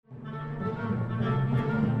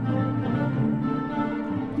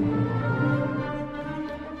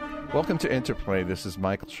Welcome to Interplay. This is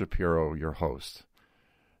Michael Shapiro, your host.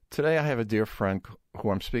 Today I have a dear friend who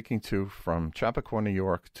I'm speaking to from Chappaqua, New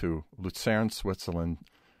York to Lucerne, Switzerland,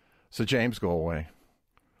 Sir James Galway.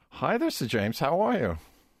 Hi there, Sir James. How are you?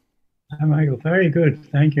 Hi, Michael. Very good.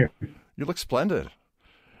 Thank you. You look splendid.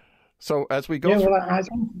 So as we go Yeah, through... well, I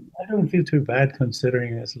don't feel too bad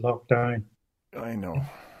considering it's lockdown. I know.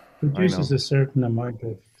 It produces a certain amount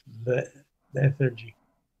of lethargy.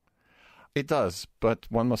 It does, but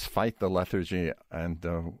one must fight the lethargy.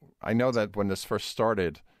 And I know that when this first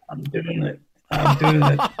started... I'm doing it. I'm doing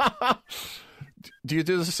it. Do you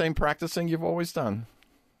do the same practicing you've always done?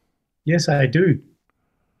 Yes, I do.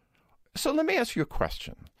 So let me ask you a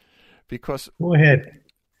question. Because... Go ahead.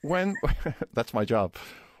 When... That's my job.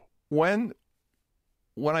 When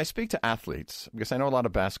I speak to athletes, because I know a lot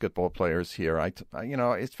of basketball players here,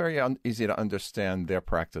 it's very easy to understand their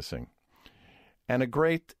practicing. And a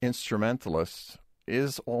great instrumentalist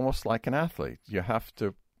is almost like an athlete. You have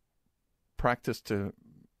to practice to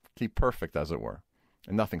keep perfect, as it were.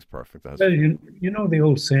 And nothing's perfect. Well, you know the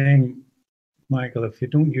old saying, Michael, if you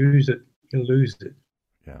don't use it, you'll lose it.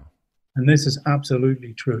 Yeah. And this is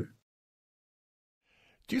absolutely true.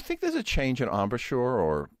 Do you think there's a change in embouchure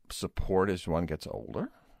or support as one gets older?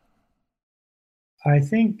 I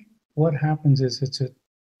think what happens is it's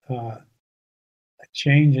a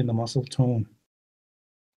change in the muscle tone.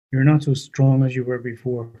 You're not so strong as you were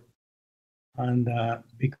before, and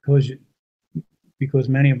because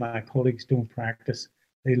many of my colleagues don't practice,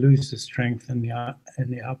 they lose the strength in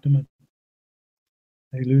the abdomen.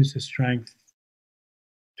 They lose the strength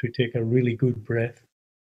to take a really good breath,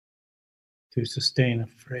 to sustain a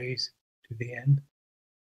phrase to the end.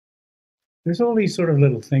 There's all these sort of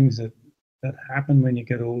little things that happen when you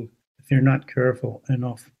get old if you're not careful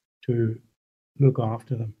enough to look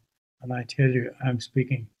after them. And I tell you, I'm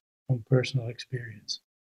speaking from personal experience.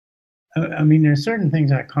 I mean, there's certain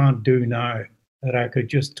things I can't do now that I could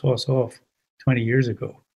just toss off 20 years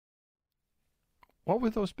ago. What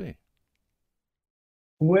would those be?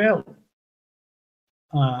 Well,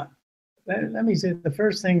 let me say the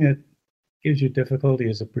first thing that gives you difficulty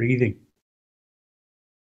is the breathing.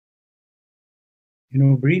 You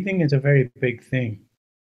know, breathing is a very big thing.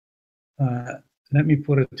 Let me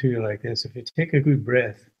put it to you like this. If you take a good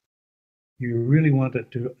breath, you really want it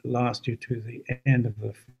to last you to the end of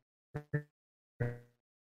the phrase.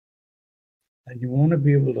 And you want to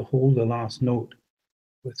be able to hold the last note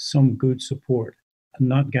with some good support and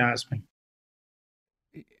not gasping.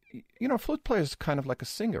 You know, flute player is kind of like a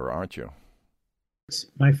singer, aren't you?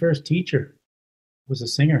 My first teacher was a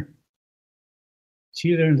singer.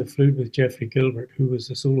 She learned the flute with Geoffrey Gilbert, who was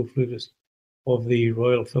the solo flutist of the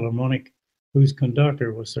Royal Philharmonic, whose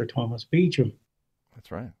conductor was Sir Thomas Beecham. That's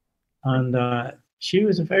right. And she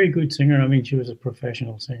was a very good singer. I mean, she was a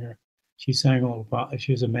professional singer. She sang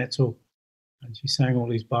she was a mezzo, and she sang all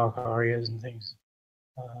these Bach arias and things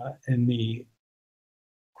in the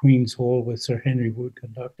Queen's Hall with Sir Henry Wood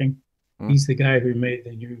conducting. He's the guy who made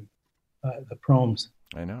the proms.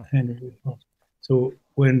 I know. Henry Wood proms. So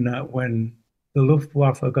when the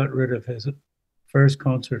Luftwaffe got rid of his first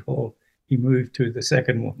concert hall, he moved to the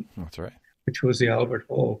second one. That's right. Which was the Albert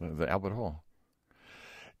Hall. The Albert Hall.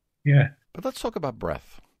 Yeah. But let's talk about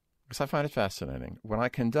breath, because I find it fascinating. When I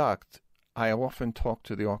conduct, I often talk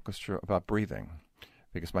to the orchestra about breathing,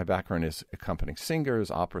 because my background is accompanying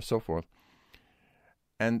singers, opera, so forth.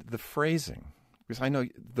 And the phrasing, because I know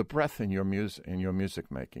the breath in your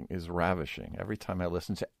music making is ravishing. Every time I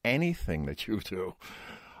listen to anything that you do,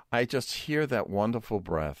 I just hear that wonderful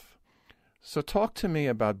breath. So talk to me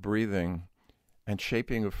about breathing and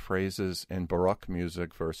shaping of phrases in Baroque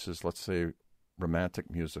music versus, let's say, romantic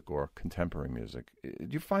music or contemporary music. Do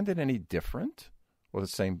you find it any different or the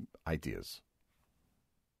same ideas?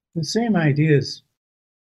 The same ideas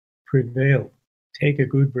prevail. Take a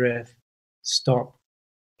good breath, stop,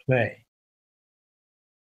 play.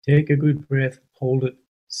 Take a good breath, hold it,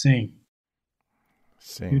 sing.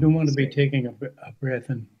 Sing. You don't want to be taking a breath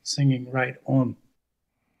and singing right on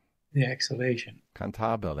the exhalation.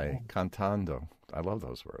 Cantabile, cantando. I love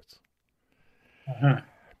those words. Uh-huh.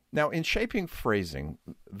 Now, in shaping phrasing,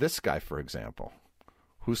 this guy, for example,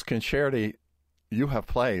 whose concerti you have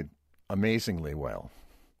played amazingly well.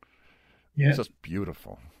 Yeah. It's just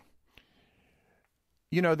beautiful.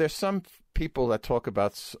 You know, there's some people that talk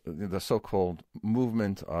about the so-called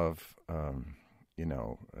movement of,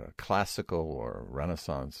 classical or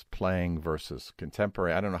Renaissance playing versus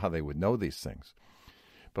contemporary. I don't know how they would know these things.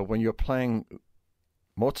 But when you're playing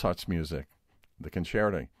Mozart's music, the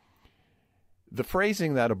concerti, the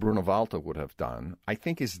phrasing that a Bruno Walter would have done, I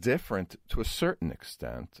think, is different to a certain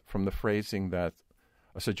extent from the phrasing that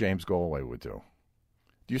a Sir James Galway would do.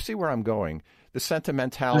 Do you see where I'm going? The I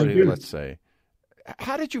sentimentality, do. let's say.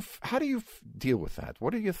 How do you deal with that?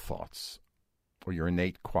 What are your thoughts or your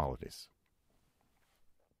innate qualities?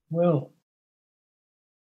 Well,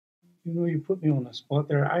 you put me on the spot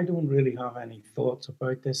there. I don't really have any thoughts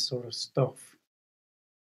about this sort of stuff.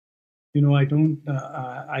 I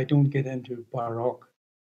don't get into baroque.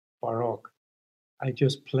 I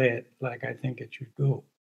just play it like I think it should go,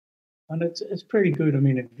 and it's pretty good. I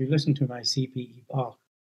mean, if you listen to my CPE Bach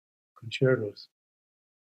concertos,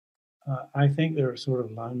 I think they're a sort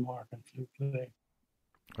of landmark in flute playing.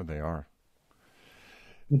 Oh, they are.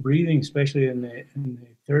 The breathing, especially in the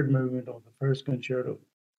third movement of the first concerto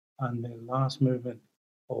and the last movement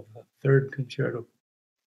of the third concerto,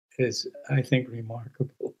 is, I think,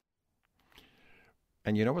 remarkable.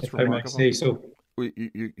 And you know what's If I might remarkable? say so.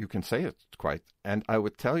 You can say it quite. And I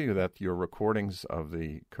would tell you that your recordings of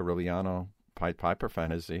the Corigliano Pied Piper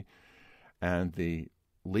Fantasy and the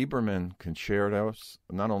Lieberman concertos,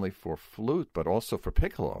 not only for flute, but also for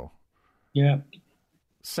piccolo, Yeah,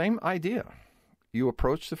 same idea. You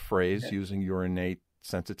approach the phrase yeah, using your innate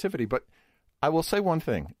sensitivity. But I will say one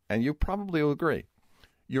thing, and you probably will agree.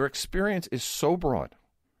 Your experience is so broad.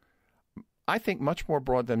 I think much more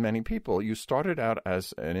broad than many people. You started out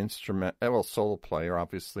as an solo player,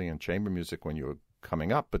 obviously, in chamber music when you were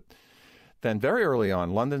coming up, but then very early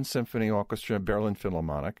on, London Symphony Orchestra, Berlin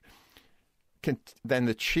Philharmonic, then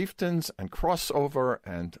the Chieftains and crossover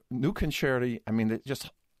and new concerti. I mean, just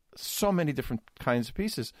so many different kinds of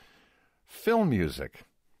pieces. Film music.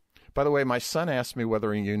 By the way, my son asked me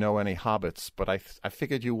whether you know any hobbits, but I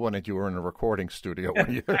figured you wouldn't. You were in a recording studio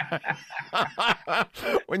when you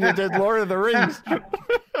when you did Lord of the Rings.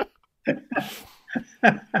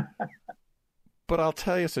 But I'll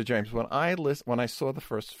tell you, Sir James, when I saw the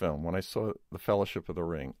first film, when I saw The Fellowship of the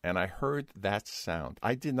Ring, and I heard that sound,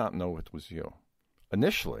 I did not know it was you.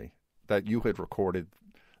 Initially, that you had recorded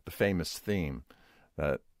the famous theme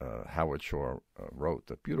that Howard Shore wrote,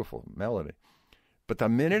 the beautiful melody. But the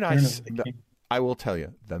minute I will tell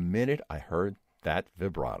you, the minute I heard that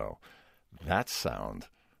vibrato, that sound,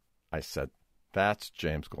 I said, that's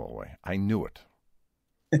James Galway. I knew it.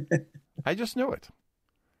 I just knew it.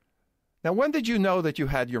 Now, when did you know that you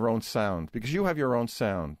had your own sound? Because you have your own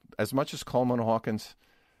sound. As much as Coleman Hawkins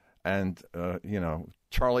and,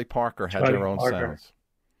 Charlie Parker had their own sounds.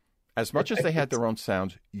 As much as they had their own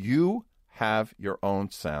sounds, you have your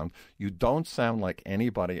own sound. You don't sound like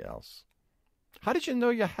anybody else. How did you know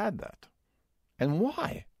you had that? And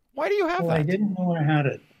why? Why do you have Well, that? I didn't know I had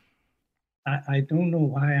it. I don't know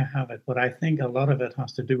why I have it, but I think a lot of it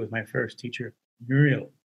has to do with my first teacher, Muriel.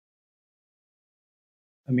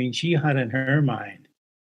 I mean, she had in her mind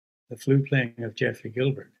the flute playing of Geoffrey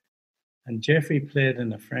Gilbert. And Geoffrey played in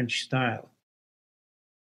the French style,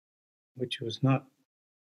 which was not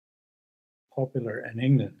popular in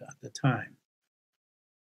England at the time.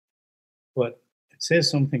 But it says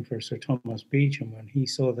something for Sir Thomas Beecham when he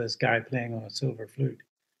saw this guy playing on a silver flute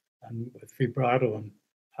and with vibrato and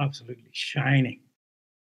absolutely shining.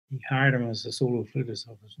 He hired him as the solo flutist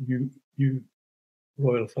of his new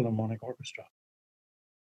Royal Philharmonic Orchestra.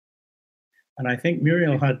 And I think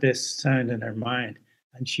Muriel had this sound in her mind,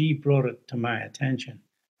 and she brought it to my attention.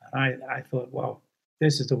 And I thought, wow,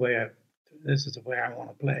 this is the way I want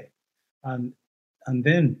to play. And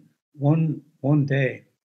then one day,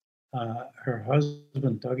 her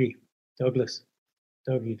husband Douglas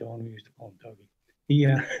Dougie Dawn, we used to call him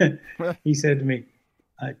Dougie. He said to me,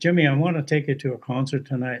 Jimmy, I want to take you to a concert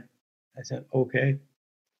tonight. I said, okay.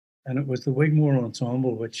 And it was the Wigmore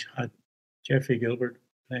Ensemble, which had Geoffrey Gilbert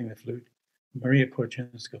playing the flute, Maria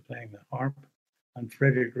Korczynska playing the harp, and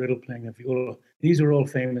Frederick Riddle playing the viola. These are all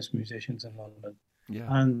famous musicians in London. Yeah.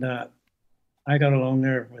 And I got along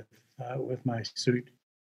there with my suit,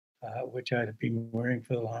 which I had been wearing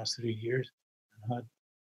for the last 3 years, and had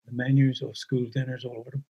the menus of school dinners all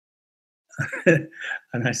over them.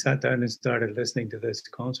 And I sat down and started listening to this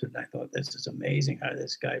concert, and I thought, this is amazing how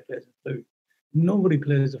this guy plays the flute. Nobody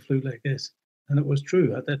plays the flute like this. And it was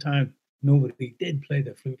true. At that time, nobody did play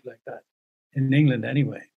the flute like that. In England,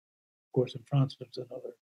 anyway. Of course, in France, it was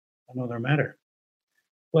another matter.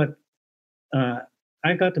 But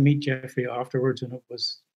I got to meet Geoffrey afterwards, and it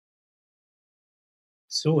was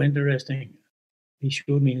so interesting. He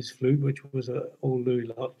showed me his flute, which was an old Louis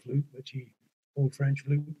Lott flute, old French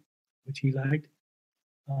flute, which he liked.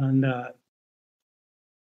 And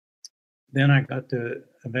then I got to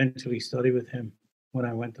eventually study with him when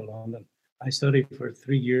I went to London. I studied for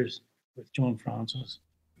 3 years with John Francis,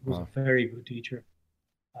 who was a very good teacher.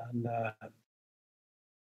 And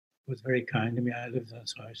was very kind to me. I lived in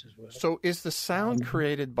his house as well. So is the sound Um,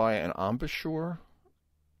 created by an embouchure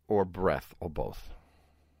or breath or both?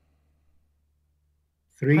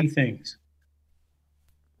 Three things: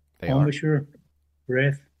 They are. embouchure,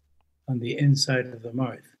 breath, and the inside of the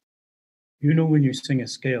mouth. You know, when you sing a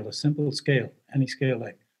scale, a simple scale, any scale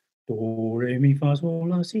like do, re, mi, fa, sol,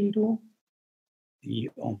 la, si, do, the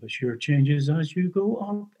embouchure changes as you go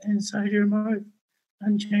up inside your mouth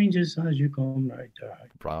and changes as you come right down.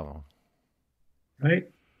 Bravo.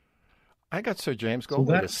 Right? I got Sir James So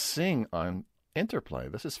Galway to that's sing on Interplay.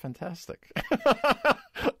 This is fantastic.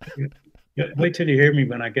 yeah, wait till you hear me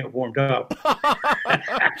when I get warmed up.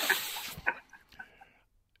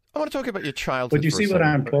 I want to talk about your childhood. But you for see a what second.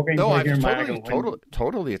 I'm talking No, about I've here, totally, Michael?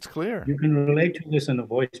 totally. It's clear. You can relate to this in the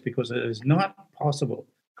voice because it is not possible,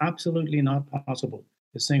 absolutely not possible,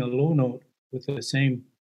 to sing a low note with the same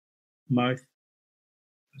mouth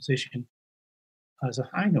position as a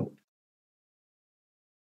high note.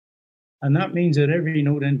 And that means that every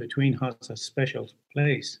note in between has a special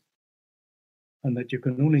place, and that you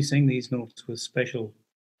can only sing these notes with special,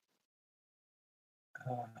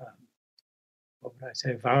 what would I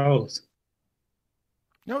say, vowels.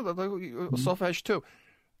 No, the solfege too.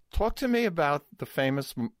 Talk to me about the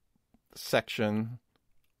famous section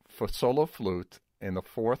for solo flute in the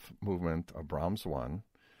fourth movement of Brahms 1.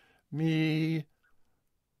 Mi,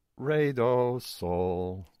 re, do,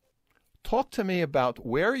 sol. Talk to me about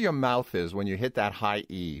where your mouth is when you hit that high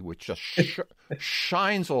E, which just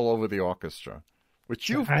shines all over the orchestra, which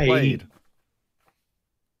you've played.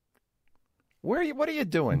 What are you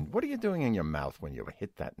doing? What are you doing in your mouth when you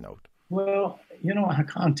hit that note? Well, you know, I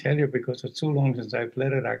can't tell you because it's so long since I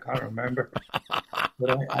played it, I can't remember.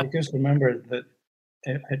 But I just remember that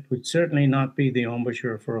it would certainly not be the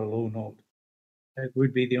embouchure for a low note. It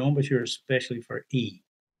would be the embouchure especially for E.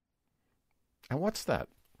 And what's that?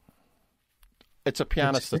 It's a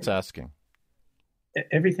pianist that's asking.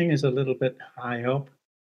 Everything is a little bit high up,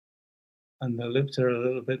 and the lips are a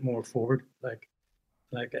little bit more forward, like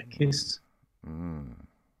a kiss. Mm.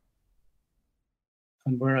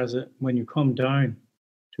 And whereas when you come down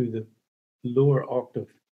to the lower octave,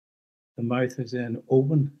 the mouth is then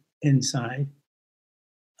open inside,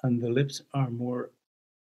 and the lips are more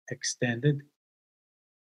extended,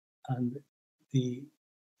 and the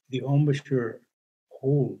embouchure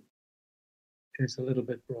hole is a little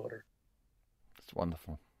bit broader. It's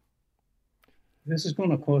wonderful. This is going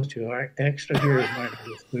to cost you extra here at my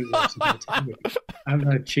flute lesson. I'm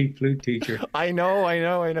not a cheap flute teacher. I know.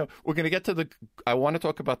 We're going to get to I want to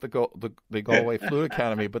talk about the Galway Flute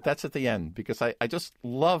Academy, but that's at the end because I just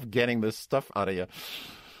love getting this stuff out of you.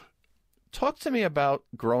 Talk to me about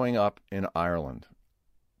growing up in Ireland.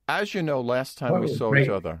 As you know, last time we saw each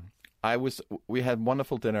other, we had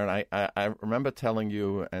wonderful dinner, and I remember telling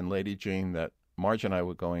you and Lady Jean that Marge and I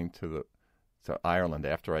were going to Ireland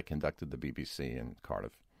after I conducted the BBC in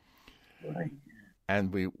Cardiff. Right.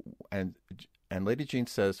 And Lady Jean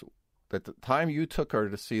says that the time you took her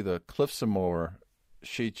to see the Cliffs of Moher,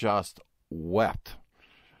 she just wept.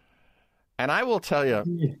 And I will tell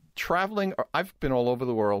you, traveling, I've been all over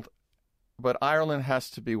the world, but Ireland has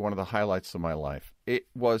to be one of the highlights of my life. It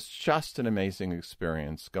was just an amazing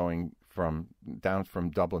experience going down from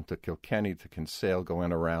Dublin to Kilkenny to Kinsale,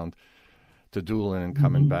 going around to Doolin and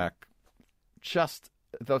coming back. Just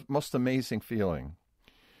the most amazing feeling.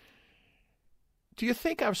 Do you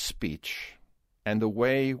think our speech and the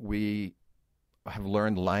way we have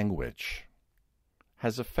learned language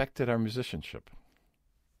has affected our musicianship?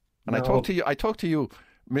 And no. I talk to you,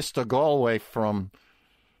 Mr. Galway from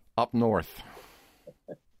up north.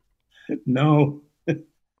 No.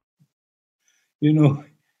 You know,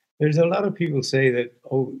 there's a lot of people say that,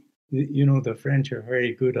 the French are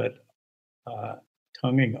very good at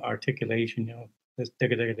tonguing articulation,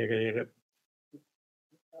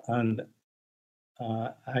 and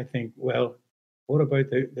I think, well, what about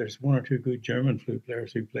there's one or two good German flute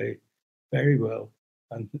players who play very well,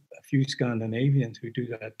 and a few Scandinavians who do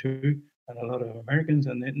that too, and a lot of Americans,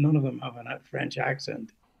 and none of them have a French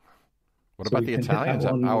accent. What about the Italians?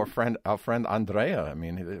 Our friend Andrea. I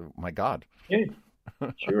mean, my God. Yeah,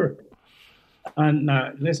 sure. And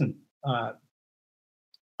listen,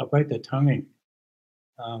 about the tonguing,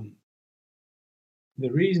 the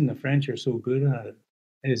reason the French are so good at it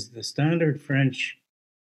is the standard French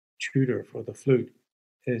tutor for the flute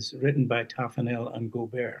is written by Taffanel and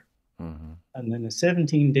Gobert. Mm-hmm. And then the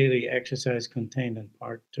 17 daily exercise contained in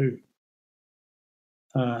part 2.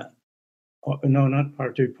 No, not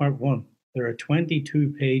part 2, part 1. There are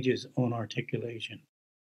 22 pages on articulation.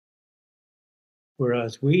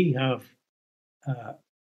 Whereas we have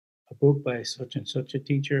a book by such and such a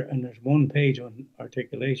teacher, and there's one page on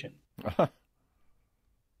articulation.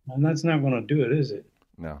 And that's not going to do it, is it?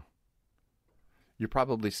 No. You've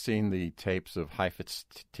probably seen the tapes of Heifetz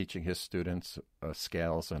teaching his students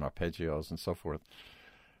scales and arpeggios and so forth,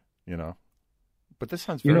 you know. But this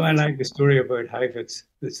sounds very... I like the story about Heifetz.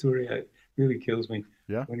 The story really kills me.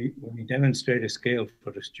 Yeah. When he demonstrated a scale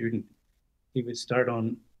for the student, he would start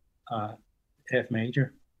on F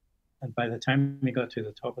major, and by the time he got to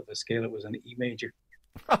the top of the scale, it was an E major.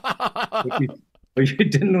 but you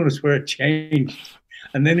didn't notice where it changed.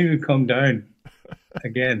 And then he would come down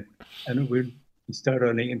again, and it would start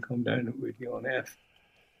on E and come down, it would go on F.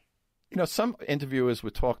 You know, some interviewers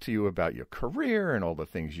would talk to you about your career and all the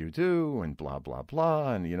things you do and blah, blah,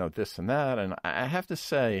 blah, and, you know, this and that. And I have to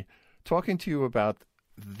say, talking to you about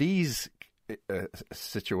these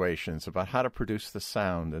situations, about how to produce the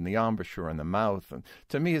sound and the embouchure and the mouth, and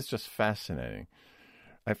to me, it's just fascinating.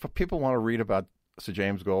 If people want to read about Sir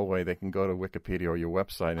James Galway, they can go to Wikipedia or your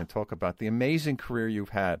website and talk about the amazing career you've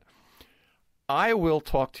had. I will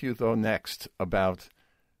talk to you, though, next about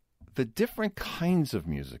the different kinds of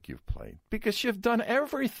music you've played, because you've done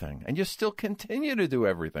everything and you still continue to do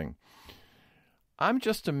everything. I'm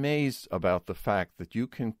just amazed about the fact that you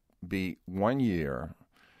can be 1 year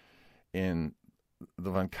in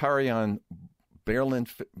the Von Karajan Berlin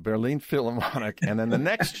Philharmonic, and then the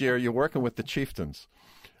next year you're working with the Chieftains.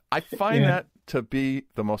 I find that to be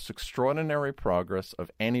the most extraordinary progress of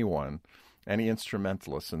anyone, any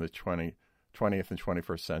instrumentalist in the 20th and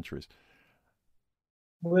 21st centuries.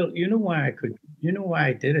 Well, you know why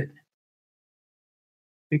I did it?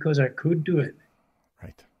 Because I could do it.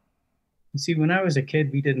 Right. You see, when I was a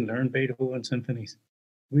kid, we didn't learn Beethoven symphonies.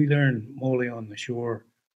 We learned Molly on the Shore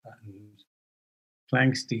and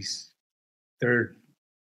Planck's Third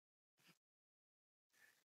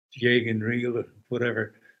Jagen Reel or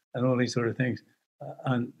whatever, and all these sort of things.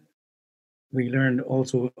 And we learned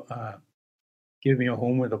also Give Me a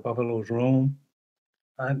Home Where the Buffaloes Roam.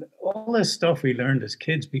 And all this stuff we learned as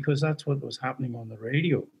kids because that's what was happening on the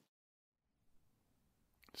radio.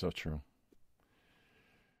 So true.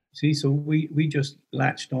 See, so we just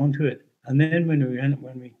latched onto it. And then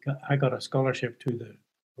I got a scholarship to the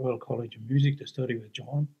Royal College of Music to study with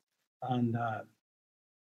John. And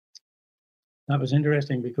that was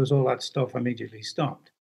interesting because all that stuff immediately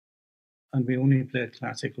stopped. And we only played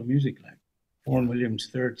classical music, like Vaughan Williams'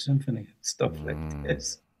 Third Symphony, stuff like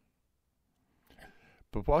this.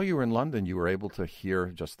 But while you were in London, you were able to hear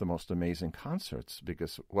just the most amazing concerts,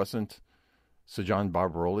 because wasn't Sir John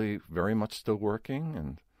Barbaroli very much still working,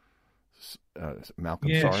 and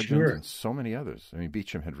Malcolm Sargent and so many others? I mean,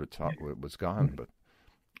 Beecham had was gone, but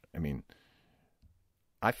I mean,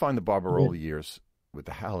 I find the Barbaroli years with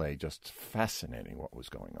the Halle just fascinating, what was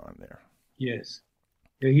going on there. Yes.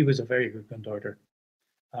 Yeah, he was a very good conductor.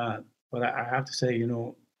 But I have to say,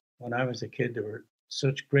 when I was a kid, there were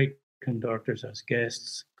such great conductors as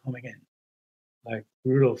guests coming in. Like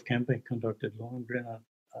Rudolf Kempe conducted Lohengrin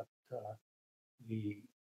at the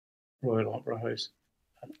Royal Opera House.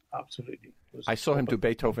 And absolutely. I saw him do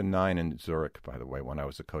Beethoven 9 in Zurich, by the way, when I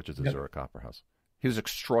was the coach of the Zurich Opera House. He was an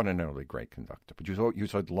extraordinarily great conductor. But you saw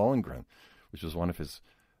Lohengrin, which was one of his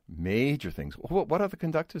major things. What other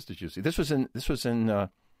conductors did you see? This was in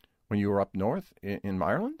when you were up north in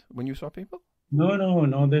Ireland, when you saw people?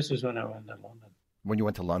 No. This is when I went to London. When you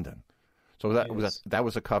went to London. So that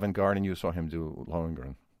was a Covent Garden. You saw him do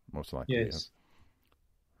Lohengrin, most likely. Yes.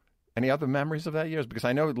 Any other memories of that years? Because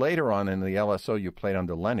I know later on in the LSO you played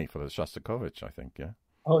under Lenny for the Shostakovich, I think, yeah?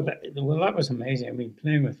 Oh, that was amazing. I mean,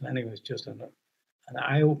 playing with Lenny was just an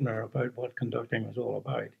eye-opener about what conducting was all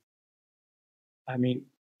about. I mean,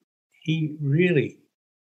 he really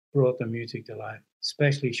brought the music to life,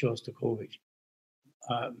 especially Shostakovich,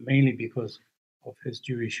 mainly because of his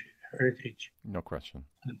Jewish heritage. No question.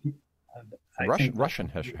 And Russian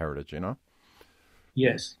heritage,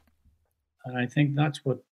 Yes. And I think that's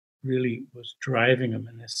what really was driving him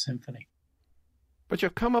in this symphony. But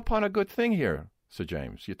you've come upon a good thing here, Sir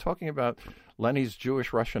James. You're talking about Lenny's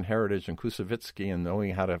Jewish-Russian heritage and Koussevitzky and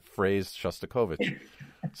knowing how to phrase Shostakovich.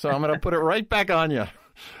 So I'm going to put it right back on you.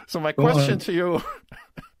 So my question to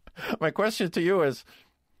you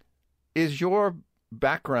is your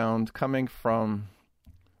background coming from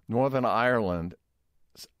Northern Ireland,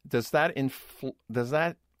 does that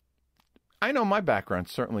I know my background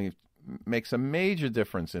certainly makes a major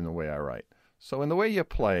difference in the way I write. So in the way you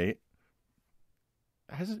play,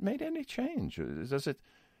 has it made any change? Does it,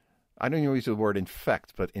 I don't use the word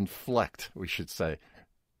infect, but inflect, we should say,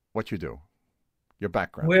 what you do, your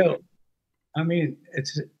background? Well, I mean,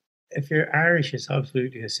 if you're Irish, it's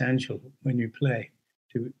absolutely essential when you play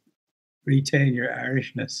to retain your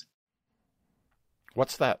Irishness.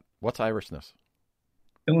 What's that? What's Irishness?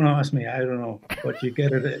 Don't ask me. I don't know, but you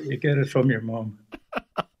get it. You get it from your mom.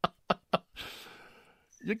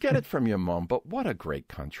 You get it from your mom, but what a great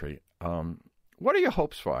country. What are your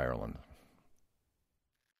hopes for Ireland?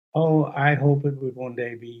 Oh, I hope it would one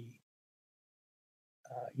day be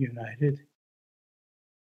united,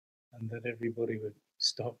 and that everybody would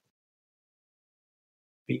stop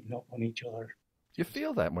beating up on each other. You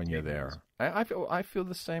feel that when you're there. I feel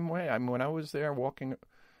the same way. I mean, when I was there walking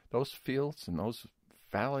those fields and those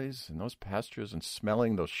valleys and those pastures and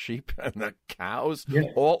smelling those sheep and the cows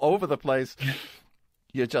all over the place,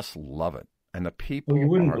 you just love it. And the people. Well, you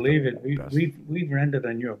wouldn't believe it. We've rented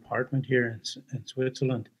a new apartment here in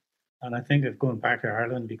Switzerland, and I think of going back to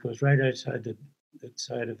Ireland because right outside the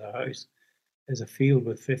side of the house is a field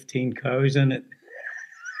with 15 cows in it.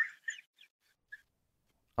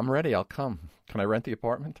 I'm ready. I'll come. Can I rent the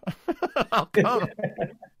apartment? I'll come.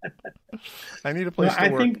 I need a place to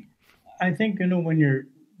work. I think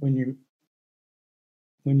when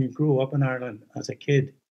you grow up in Ireland as a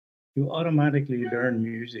kid, you automatically learn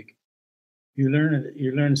music. You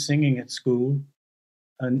learn singing at school,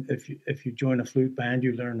 and if you join a flute band,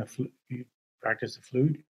 you practice the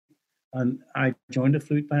flute. And I joined a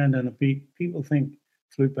flute band, and people think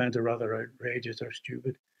flute bands are rather outrageous or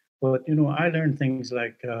stupid, but I learned things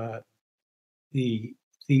like the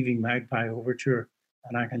Thieving Magpie Overture,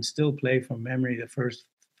 and I can still play from memory the first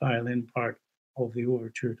violin part of the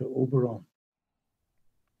overture to Oberon.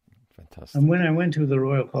 Fantastic. And when I went to the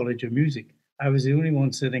Royal College of Music, I was the only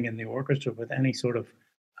one sitting in the orchestra with any sort of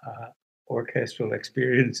orchestral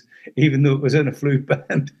experience, even though it was in a flute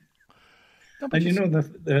band. No, and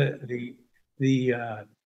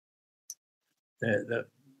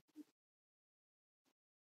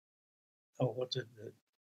what's it?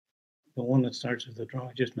 The one that starts with the drum,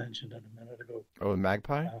 I just mentioned it a minute ago. Oh, the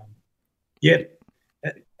Magpie? Yeah,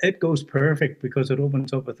 it goes perfect because it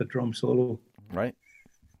opens up with the drum solo. Right.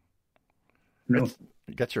 It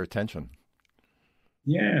gets your attention.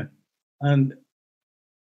 Yeah, and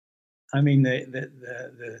I mean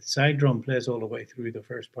the side drum plays all the way through the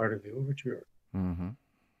first part of the overture. Mm-hmm.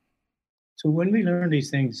 So when we learned these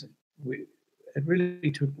things, it really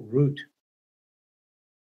took root,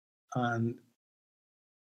 and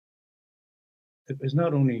it was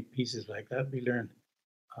not only pieces like that we learned.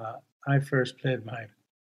 I first played my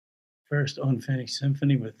first unfinished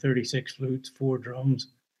symphony with 36 flutes, 4 drums,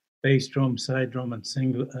 bass drum, side drum, and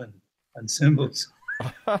cymbals.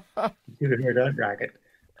 You could have heard that racket.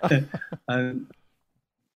 And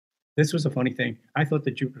this was a funny thing. I thought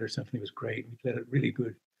the Jupiter Symphony was great. We played it really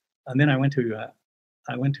good. And then I went to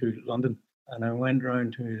London, and I went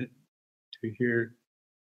around to hear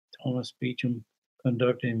Thomas Beecham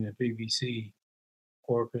conducting the BBC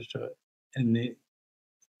orchestra in the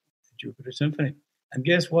Jupiter Symphony. And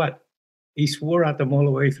guess what? He swore at them all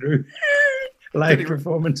the way through. Live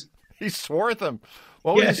performance. He swore at them.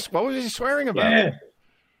 What was he swearing about? Yeah.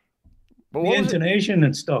 The intonation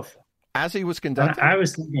and stuff. As he was conducting? I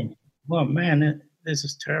was thinking, well, man, this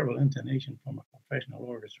is terrible intonation from a professional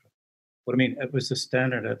orchestra. But I mean, it was the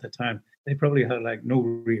standard at the time. They probably had like no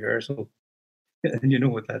rehearsal. And you know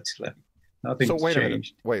what that's like. Nothing's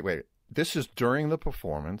changed. Wait. This is during the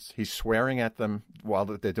performance. He's swearing at them while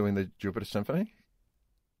they're doing the Jupiter Symphony?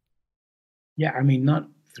 Yeah, I mean, not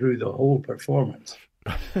through the whole performance.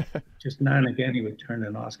 Just now and again, he would turn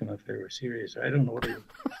and ask them if they were serious. I don't know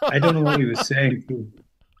what he was saying to them.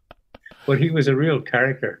 But he was a real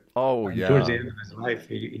character. Oh, and yeah. Towards the end of his life,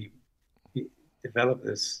 he developed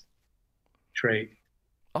this trait.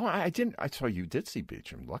 Oh, I saw you did see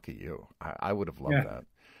Beecham. Lucky you. I would have loved that.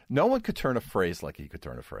 No one could turn a phrase like he could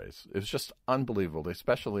turn a phrase. It was just unbelievable,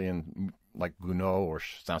 especially in like Gounod or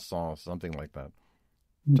Sanson, something like that.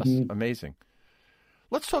 Just amazing.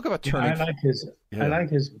 Let's talk about turning. I like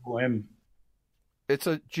his poem. It's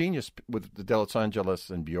a genius with the Los Angeles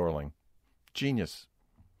and Bjorling. Genius.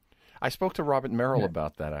 I spoke to Robert Merrill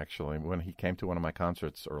about that actually when he came to one of my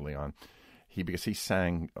concerts early on. Because he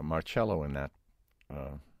sang Marcello in that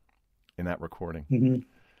recording,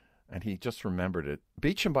 and he just remembered it.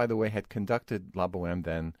 Beecham, by the way, had conducted La Boheme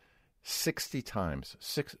then 60 times,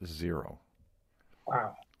 60.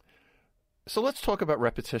 Wow. So let's talk about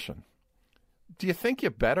repetition. Do you think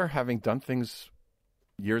you're better having done things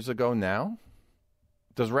years ago now?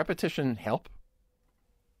 Does repetition help?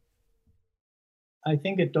 I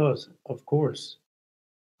think it does, of course,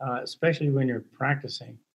 especially when you're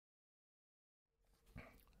practicing.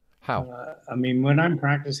 How? I mean, when I'm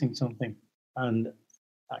practicing something and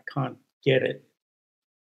I can't get it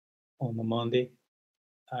on the Monday,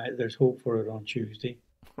 there's hope for it on Tuesday.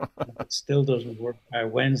 And if it still doesn't work by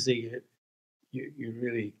Wednesday, you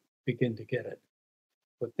really begin to get it.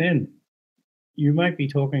 But then you might be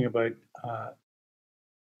talking about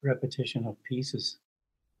repetition of pieces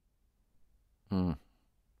Hmm.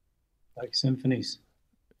 like symphonies.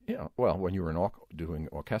 Yeah. Well, when you were doing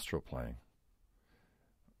orchestral playing,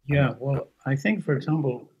 I Yeah, mean, well, I think, for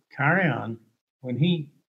example, Carry On, when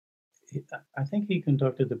I think he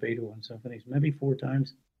conducted the Beethoven symphonies maybe 4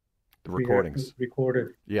 times, the recordings.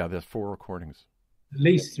 recorded, Yeah, there's 4 recordings. at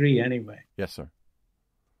least three anyway. Yes, sir.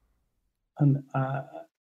 And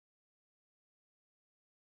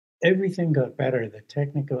everything got better. The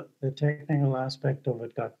technical aspect of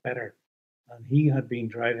it got better. And he had been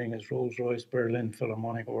driving his Rolls-Royce Berlin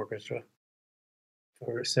Philharmonic Orchestra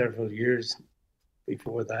for several years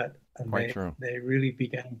before that, and Quite true. they really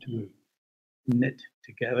began to knit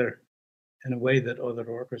together in a way that other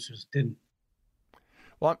orchestras didn't.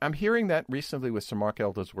 Well, I'm hearing that recently with Sir Mark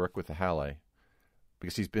Elder's work with the Halle,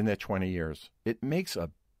 because he's been there 20 years. It makes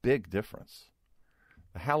a big difference.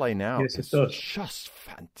 The Halle now Yes, it is does. just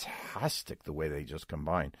fantastic the way they just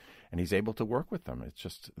combine, and he's able to work with them. It's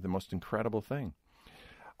just the most incredible thing.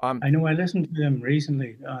 I know I listened to them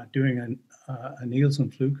recently doing a Nielsen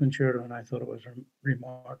flute concerto, and I thought it was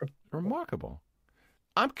remarkable. Remarkable.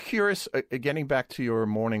 I'm curious, getting back to your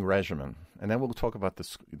morning regimen, and then we'll talk about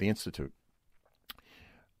the Institute.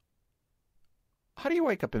 How do you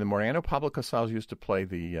wake up in the morning? I know Pablo Casals used to play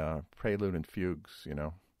the Prelude and Fugues,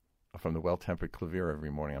 from the Well-Tempered Clavier every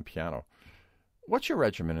morning on piano. What's your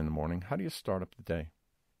regimen in the morning? How do you start up the day?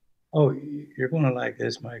 Oh, you're going to like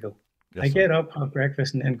this, Michael. Yes, I sir. get up, have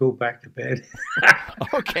breakfast, and then go back to bed.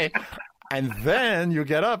 Okay. And then you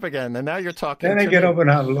get up again, and now you're talking Then I to get me. up and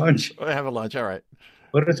have lunch. Have a lunch, all right.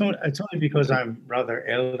 But it's only because I'm rather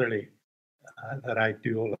elderly that I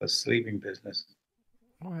do all the sleeping business.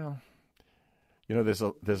 Well, there's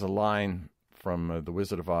a line from The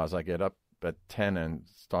Wizard of Oz. I get up at 10 and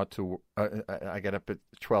I get up at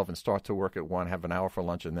 12 and start to work at 1, have an hour for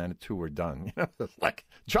lunch, and then at 2 we're done. It's like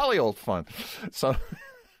jolly old fun. So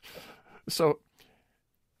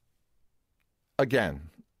again,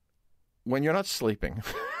 when you're not sleeping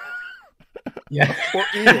Yeah. or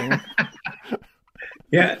eating,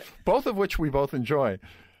 Yeah. both of which we both enjoy,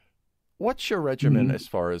 what's your regimen as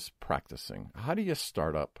far as practicing? How do you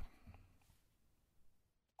start up?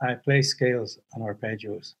 I play scales and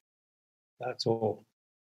arpeggios. That's all.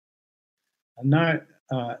 And now,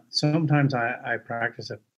 sometimes I practice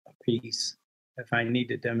a piece if I need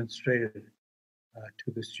to demonstrate it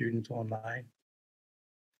to the students online.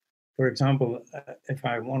 For example, if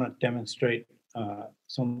I want to demonstrate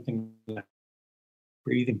something like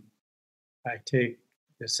breathing, I take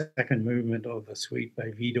the second movement of the suite by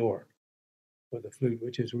Vidor for the flute,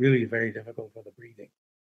 which is really very difficult for the breathing.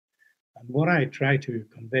 And what I try to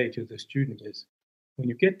convey to the student is, when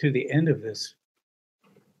you get to the end of this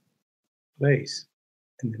place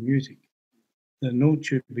in the music, the note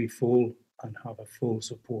should be full and have a full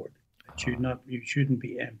support. You shouldn't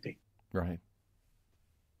be empty. Right.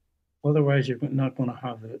 Otherwise, you're not going to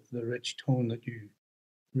have the rich tone that you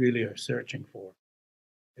really are searching for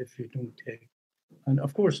if you don't take. And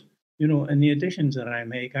of course, in the additions that I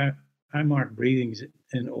make, I mark breathings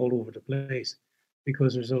in all over the place,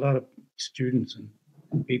 because there's a lot of students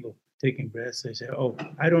and people taking breaths. They say, "Oh,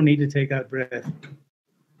 I don't need to take that breath."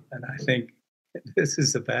 And I think, this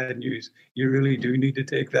is the bad news. You really do need to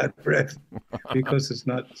take that breath, because it's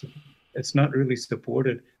not really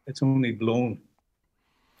supported. It's only blown.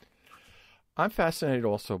 I'm fascinated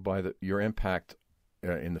also by your impact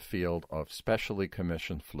in the field of specially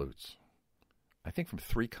commissioned flutes. I think from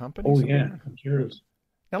 3 companies. Oh, yeah, computers.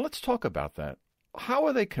 Now let's talk about that. How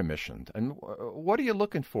are they commissioned, and what are you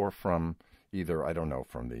looking for from either, I don't know,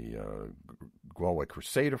 from the Galway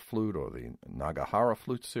Crusader flute or the Nagahara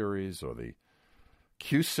flute series or the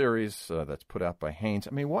Q series that's put out by Haynes?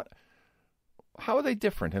 I mean, how are they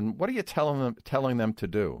different, and what are you telling them to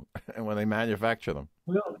do when they manufacture them?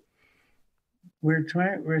 Well, we're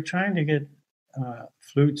trying to get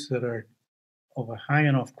flutes that are of a high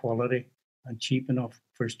enough quality and cheap enough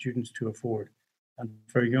for students to afford, and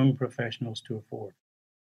for young professionals to afford.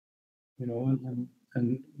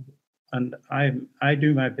 And I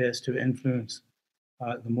do my best to influence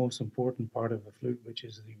the most important part of the flute, which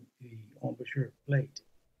is the embouchure plate,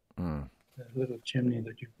 the little chimney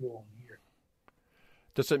that you blow on here.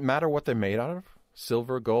 Does it matter what they're made out of?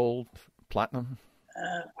 Silver, gold, platinum?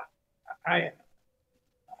 I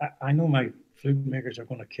know my flute makers are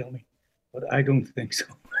going to kill me, but I don't think so.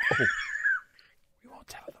 Oh, we won't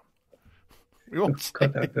tell them. We won't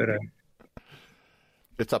cut that bit out.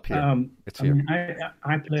 It's up here. It's I here. mean,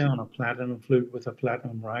 I play on a platinum flute with a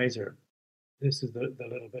platinum riser. This is the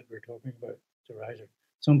little bit we're talking about, the riser.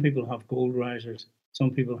 Some people have gold risers.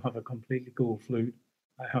 Some people have a completely gold flute.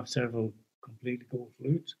 I have several completely gold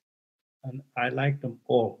flutes, and I like them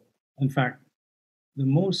all. In fact, the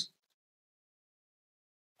most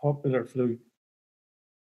popular flute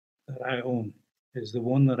that I own is the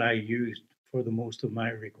one that I used for the most of my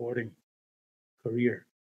recording career,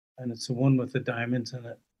 and it's the one with the diamonds in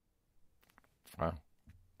it, Wow.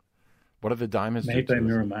 What do the diamonds do made by to us?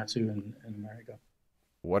 Muramatsu in America.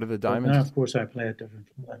 What do the But now, diamonds? of course, I play a different.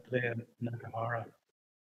 I play a Nakahara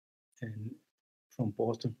from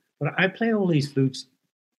Boston, but I play all these flutes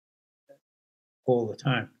all the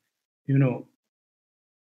time. You know,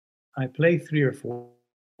 I play three or four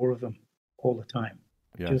of them all the time.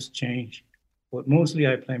 Yes. Just change, but mostly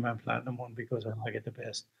I play my platinum one because I like it the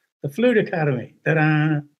best. The Flute Academy.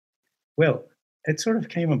 Ta-da! Well, it sort of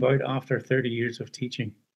came about after 30 years of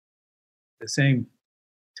teaching the same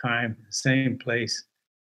time, the same place,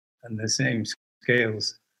 and the same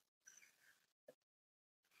scales.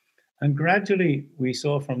 And gradually, we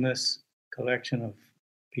saw from this collection of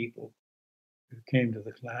people who came to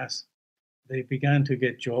the class, they began to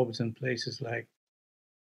get jobs in places like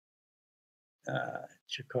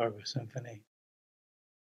Chicago Symphony,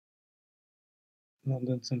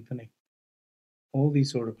 London Symphony, all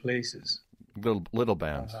these sort of places. Little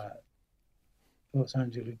bands. Los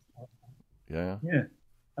Angeles. Yeah. Yeah.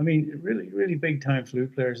 I mean, really, really big time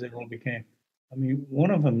flute players they all became. I mean,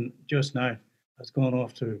 one of them just now has gone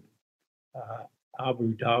off to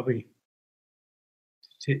Abu Dhabi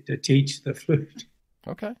to teach the flute.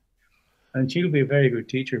 Okay. And she'll be a very good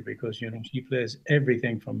teacher because, you know, she plays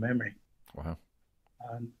everything from memory. Wow.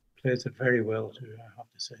 And plays it very well, too, I have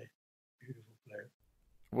to say. Beautiful player.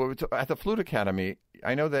 Well, at the Flute Academy,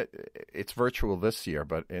 I know that it's virtual this year,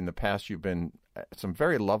 but in the past you've been at some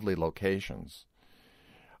very lovely locations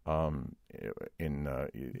in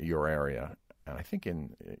your area, and I think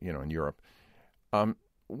in Europe.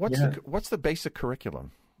 What's the basic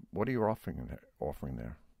curriculum? What are you offering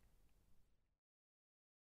there?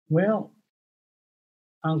 Well,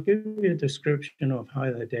 I'll give you a description of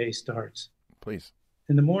how the day starts. Please.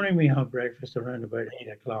 In the morning, we have breakfast around about 8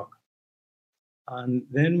 o'clock. And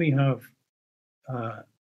then we have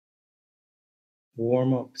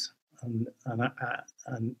warm-ups. And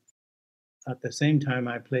at the same time,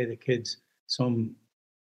 I play the kids some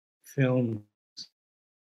films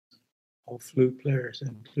of flute players,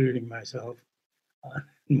 including myself,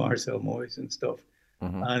 Marcel Moyes and stuff.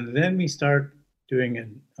 Mm-hmm. And then we start doing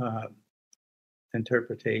an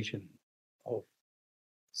interpretation of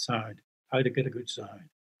sound, how to get a good sound.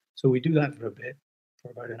 So we do that for a bit,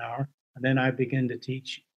 for about an hour, and then I begin to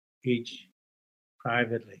teach each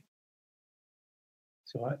privately.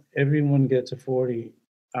 So everyone gets a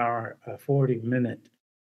 40-minute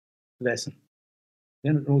lesson.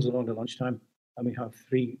 Then it rolls along to lunchtime, and we have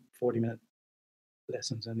 3 40-minute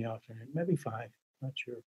lessons in the afternoon, maybe 5, not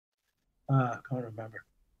sure. I can't remember.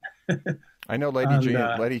 I know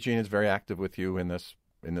Lady Jean is very active with you in this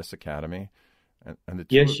academy, and the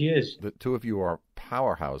two, yes, she is. The two of you are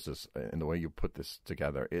powerhouses in the way you put this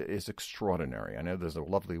together. It is extraordinary. I know there's a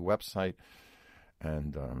lovely website,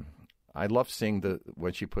 and I love seeing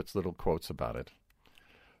when she puts little quotes about it.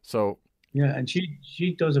 So yeah, and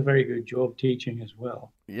she does a very good job teaching as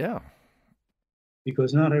well. Yeah,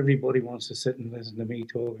 because not everybody wants to sit and listen to me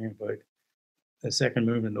talking about the second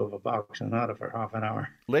movement of a Bach sonata for half an hour.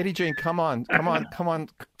 Lady Jean, come on,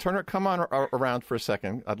 Turner, come on around for a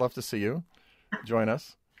second. I'd love to see you. Join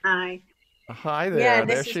us. Hi. Hi there. Yeah,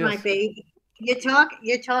 this is my baby. You're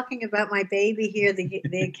talking about my baby here,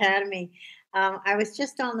 the academy. I was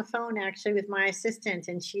just on the phone actually with my assistant,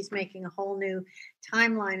 and she's making a whole new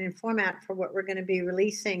timeline and format for what we're going to be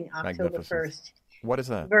releasing October 1st. What is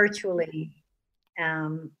that? Virtually.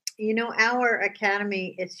 Our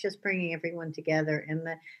academy, it's just bringing everyone together, and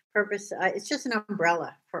the purpose, it's just an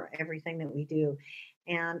umbrella for everything that we do.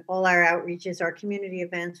 And all our outreaches, our community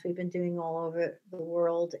events, we've been doing all over the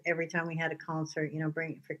world. Every time we had a concert,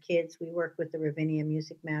 bring it for kids. We work with the Ravinia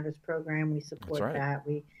Music Matters program. We support that.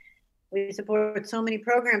 We support so many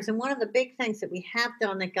programs. And one of the big things that we have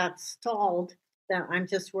done that got stalled, that I'm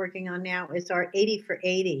just working on now, is our 80 for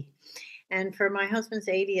 80. And for my husband's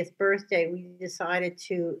 80th birthday, we decided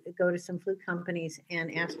to go to some flute companies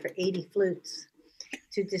and ask for 80 flutes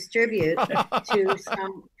to distribute to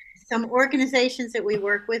some organizations that we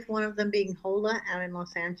work with, one of them being HOLA out in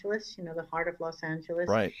Los Angeles, the heart of Los Angeles.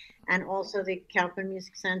 Right. And also the Kauffman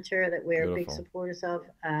Music Center that we're big supporters of.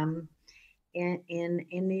 in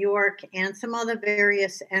New York, and some other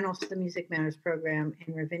various, and also the Music Matters program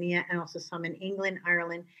in Ravinia, and also some in England,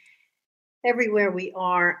 Ireland, everywhere we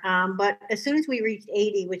are. But as soon as we reached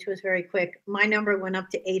 80, which was very quick, my number went up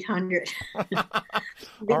to 800.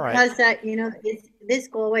 Because this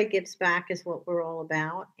Galway Gives Back is what we're all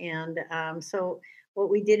about. And so what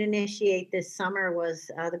we did initiate this summer was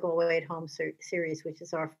the Galway at Home series, which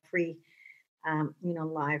is our free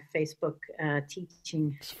live Facebook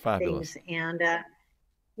teaching things. And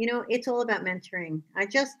it's all about mentoring. I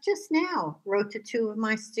just now wrote to two of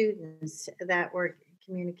my students that were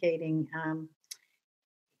communicating,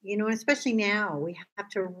 especially now we have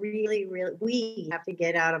to we have to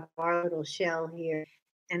get out of our little shell here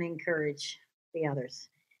and encourage the others.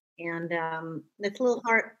 And it's a little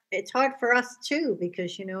hard. It's hard for us too,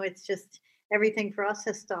 because it's just everything for us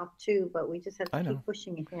has stopped too, but we just have to keep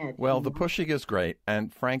pushing ahead. Well, the pushing is great,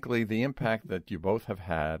 and frankly, the impact that you both have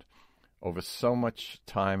had over so much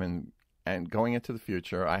time and going into the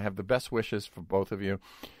future, I have the best wishes for both of you.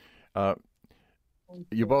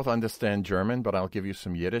 You both understand German, but I'll give you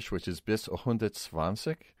some Yiddish, which is bis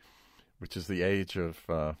 120, which is the age of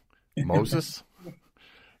Moses.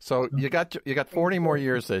 So you got 40 more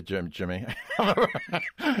years there, Jimmy.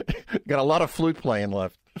 Got a lot of flute playing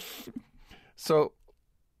left. So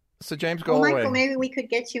James Galway. Michael, maybe we could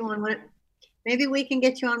get you on one. Maybe we can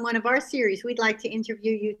get you on one of our series. We'd like to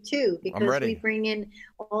interview you too, because we bring in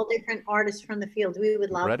all different artists from the field. We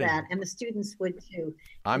would love that, and the students would too.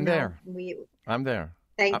 I'm there. I'm there.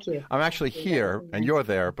 Thank you. I'm actually here, and you're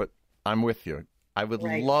there, but I'm with you. I would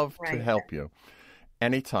love to help you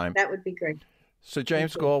anytime. That would be great. So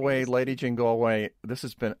James Galway, Lady Jean Galway, this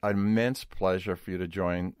has been an immense pleasure for you to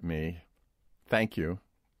join me. Thank you.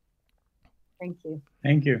 Thank you.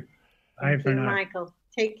 Thank you. Bye for now. Michael.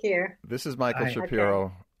 Take care. This is Michael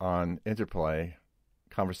Shapiro on Interplay,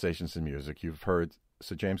 Conversations in Music. You've heard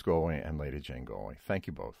Sir James Galway and Lady Jane Galway. Thank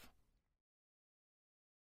you both.